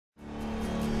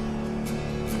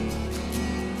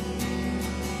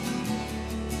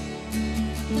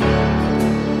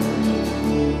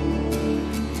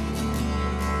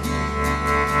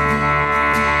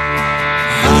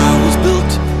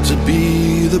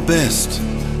best,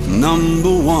 number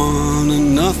one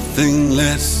and nothing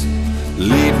less.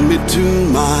 Lead me to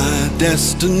my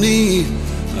destiny.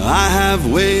 I have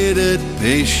waited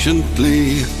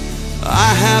patiently.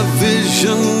 I have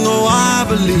vision, oh I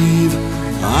believe.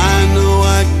 I know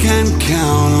I can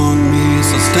count on me.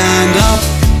 So stand up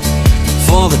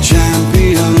for the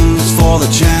champions, for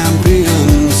the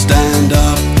champions. Stand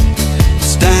up,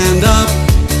 stand up,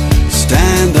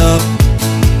 stand up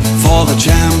for the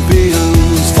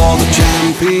champions, for the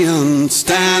champions.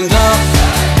 Stand up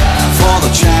for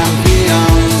the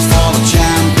champions, for the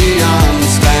champions.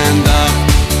 Stand up,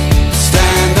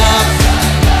 stand up,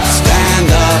 stand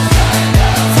up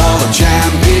for the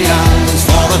champions,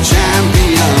 for the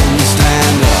champions.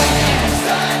 Stand up.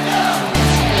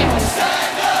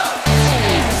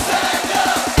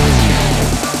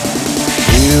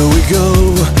 Here we go,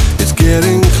 it's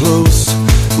getting close.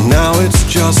 Now it's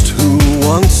just who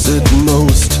wants it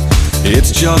most.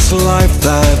 It's just life,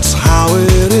 that's how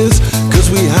it is. 'Cause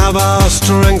we have our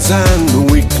strengths and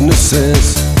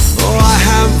weaknesses. Oh, I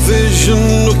have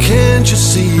vision, oh can't you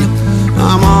see?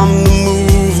 I'm on the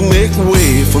move, make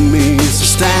way for me. So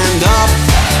stand up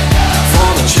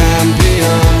for the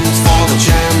champions, for the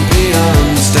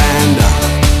champions. Stand up,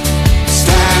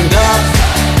 stand up,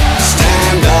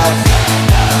 stand up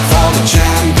for the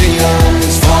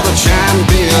champions, for the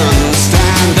champions.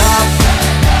 Stand up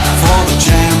for the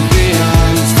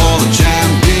champions, for the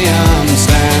champions.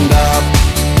 Stand up,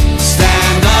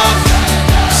 stand up,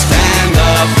 stand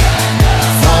up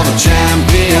for the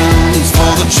champions,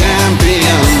 for the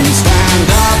champions. Stand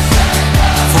up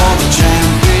for the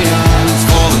champions,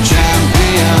 for the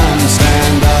champions.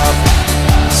 Stand up,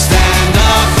 stand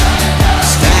up,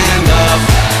 stand up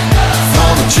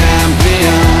for the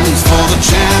champions, for the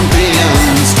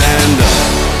champions. Stand up.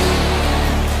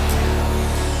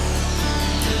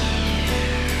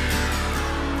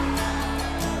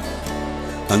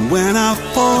 And when I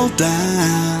fall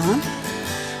down,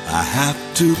 I have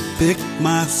to pick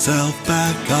myself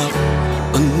back up.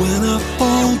 And when I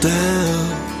fall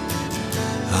down,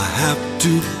 I have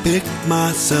to pick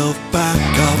myself back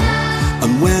up.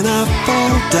 And when I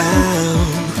fall down,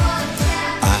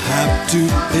 I have to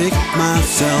pick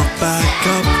myself back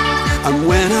up. And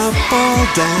when I fall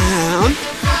down,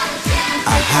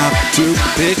 I have to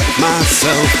pick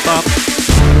myself up.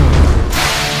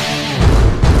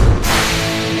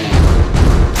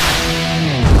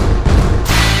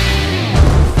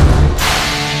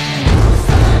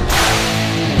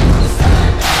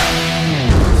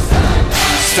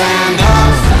 Stand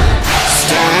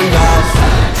up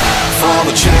for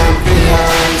the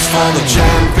champions, for the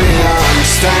champions.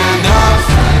 Stand up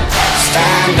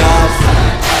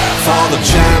for the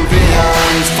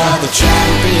champions, for the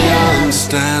champions.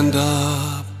 Stand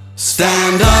up,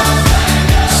 stand up,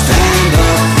 stand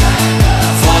up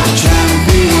for the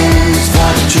champions,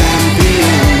 for the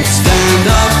champions. Stand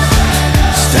up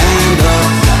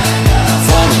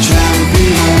for the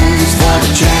champions, for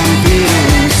the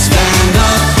champions. Stand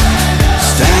up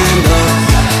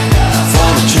for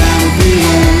the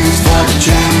champions, for the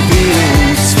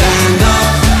champions. Stand up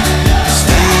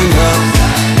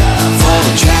for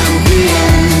the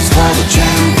champions, for the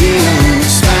champions.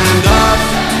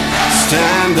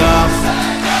 Stand up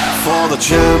for the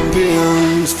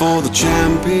champions, for the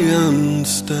champions.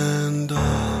 Stand